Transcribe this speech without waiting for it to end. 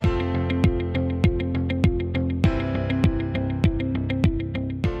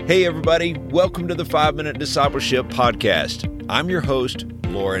Hey everybody, welcome to the 5-Minute Discipleship Podcast. I'm your host,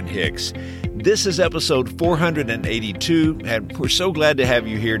 Lauren Hicks. This is episode 482, and we're so glad to have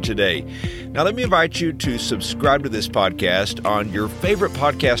you here today. Now let me invite you to subscribe to this podcast on your favorite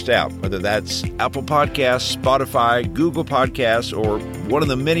podcast app, whether that's Apple Podcasts, Spotify, Google Podcasts, or one of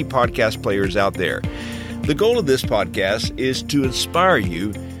the many podcast players out there. The goal of this podcast is to inspire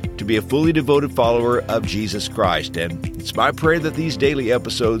you to be a fully devoted follower of Jesus Christ, and it's my prayer that these daily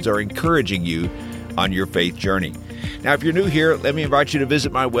episodes are encouraging you on your faith journey. Now, if you're new here, let me invite you to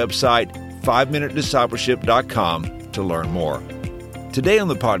visit my website, 5minutediscipleship.com, to learn more. Today on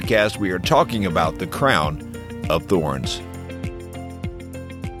the podcast, we are talking about the Crown of Thorns.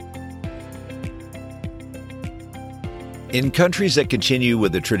 In countries that continue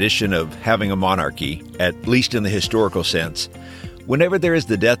with the tradition of having a monarchy, at least in the historical sense, whenever there is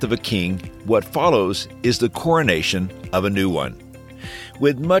the death of a king, what follows is the coronation of a new one.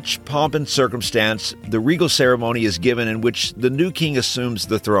 With much pomp and circumstance, the regal ceremony is given in which the new king assumes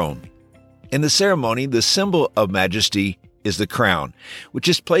the throne. In the ceremony, the symbol of majesty is the crown, which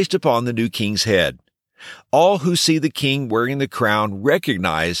is placed upon the new king's head. All who see the king wearing the crown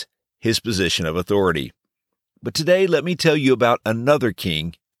recognize his position of authority. But today, let me tell you about another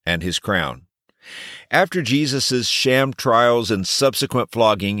king and his crown. After Jesus' sham trials and subsequent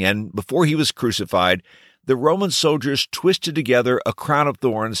flogging, and before he was crucified, the Roman soldiers twisted together a crown of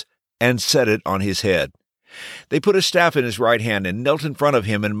thorns and set it on his head. They put a staff in his right hand and knelt in front of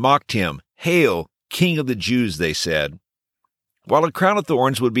him and mocked him. "Hail, King of the Jews," they said. While a crown of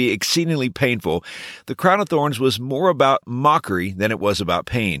thorns would be exceedingly painful, the crown of thorns was more about mockery than it was about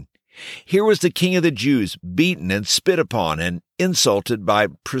pain. Here was the King of the Jews beaten and spit upon and insulted by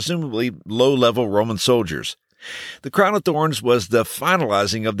presumably low-level Roman soldiers. The crown of thorns was the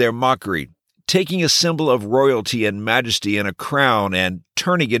finalizing of their mockery, taking a symbol of royalty and majesty in a crown and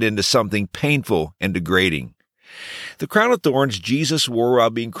turning it into something painful and degrading. The crown of thorns Jesus wore while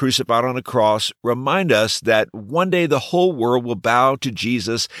being crucified on a cross remind us that one day the whole world will bow to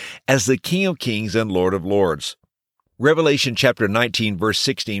Jesus as the King of Kings and Lord of Lords. Revelation chapter 19, verse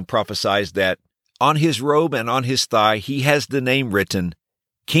 16 prophesies that on his robe and on his thigh he has the name written,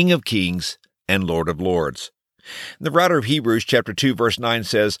 King of Kings and Lord of Lords. The writer of Hebrews chapter 2, verse 9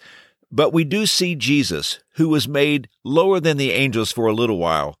 says, "But we do see Jesus, who was made lower than the angels for a little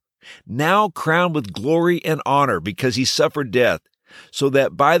while, now crowned with glory and honor because he suffered death, so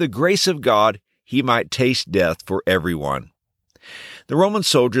that by the grace of God he might taste death for everyone." The Roman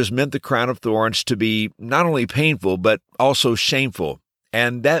soldiers meant the crown of thorns to be not only painful, but also shameful,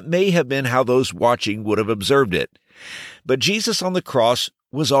 and that may have been how those watching would have observed it. But Jesus on the cross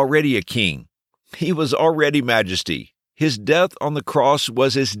was already a king. He was already majesty. His death on the cross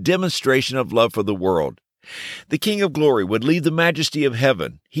was his demonstration of love for the world. The King of Glory would leave the majesty of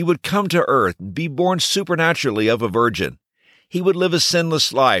heaven. He would come to earth and be born supernaturally of a virgin. He would live a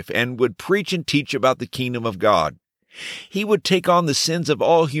sinless life and would preach and teach about the kingdom of God. He would take on the sins of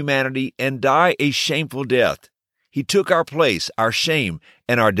all humanity and die a shameful death. He took our place, our shame,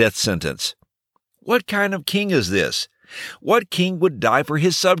 and our death sentence. What kind of king is this? What king would die for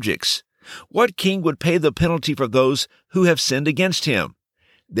his subjects? What king would pay the penalty for those who have sinned against him?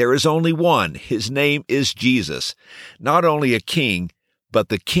 There is only one. His name is Jesus. Not only a king, but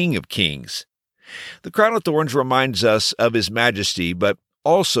the King of Kings. The crown of thorns reminds us of his majesty, but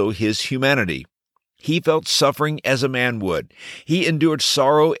also his humanity. He felt suffering as a man would. He endured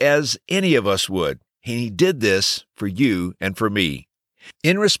sorrow as any of us would. And he did this for you and for me.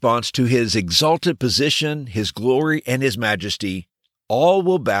 In response to his exalted position, his glory, and his majesty, all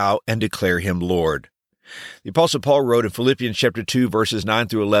will bow and declare him Lord. The Apostle Paul wrote in Philippians chapter 2, verses 9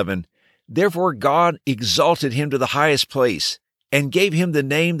 through 11, "Therefore God exalted him to the highest place and gave him the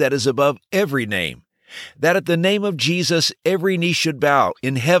name that is above every name, that at the name of Jesus every knee should bow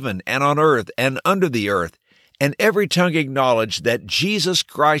in heaven and on earth and under the earth, and every tongue acknowledge that Jesus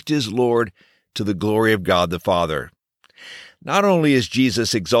Christ is Lord, to the glory of God the Father." Not only is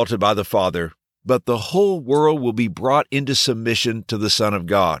Jesus exalted by the Father, but the whole world will be brought into submission to the Son of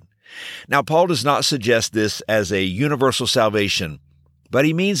God. Now, Paul does not suggest this as a universal salvation, but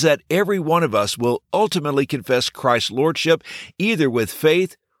he means that every one of us will ultimately confess Christ's lordship, either with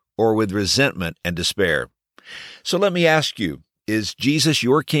faith or with resentment and despair. So let me ask you, is Jesus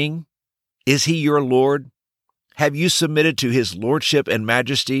your King? Is he your Lord? Have you submitted to his lordship and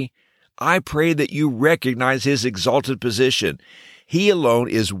majesty? I pray that you recognize his exalted position. He alone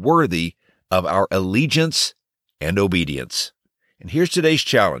is worthy of our allegiance and obedience. And here's today's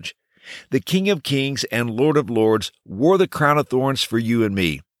challenge. The King of Kings and Lord of Lords wore the crown of thorns for you and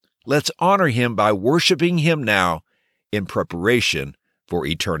me. Let's honor him by worshiping him now in preparation for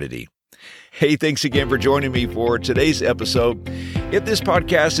eternity. Hey, thanks again for joining me for today's episode. If this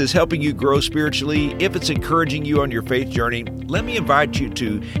podcast is helping you grow spiritually, if it's encouraging you on your faith journey, let me invite you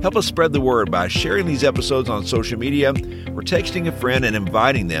to help us spread the word by sharing these episodes on social media or texting a friend and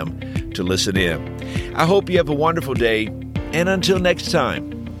inviting them to listen in. I hope you have a wonderful day, and until next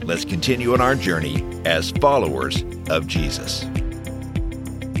time, let's continue on our journey as followers of Jesus.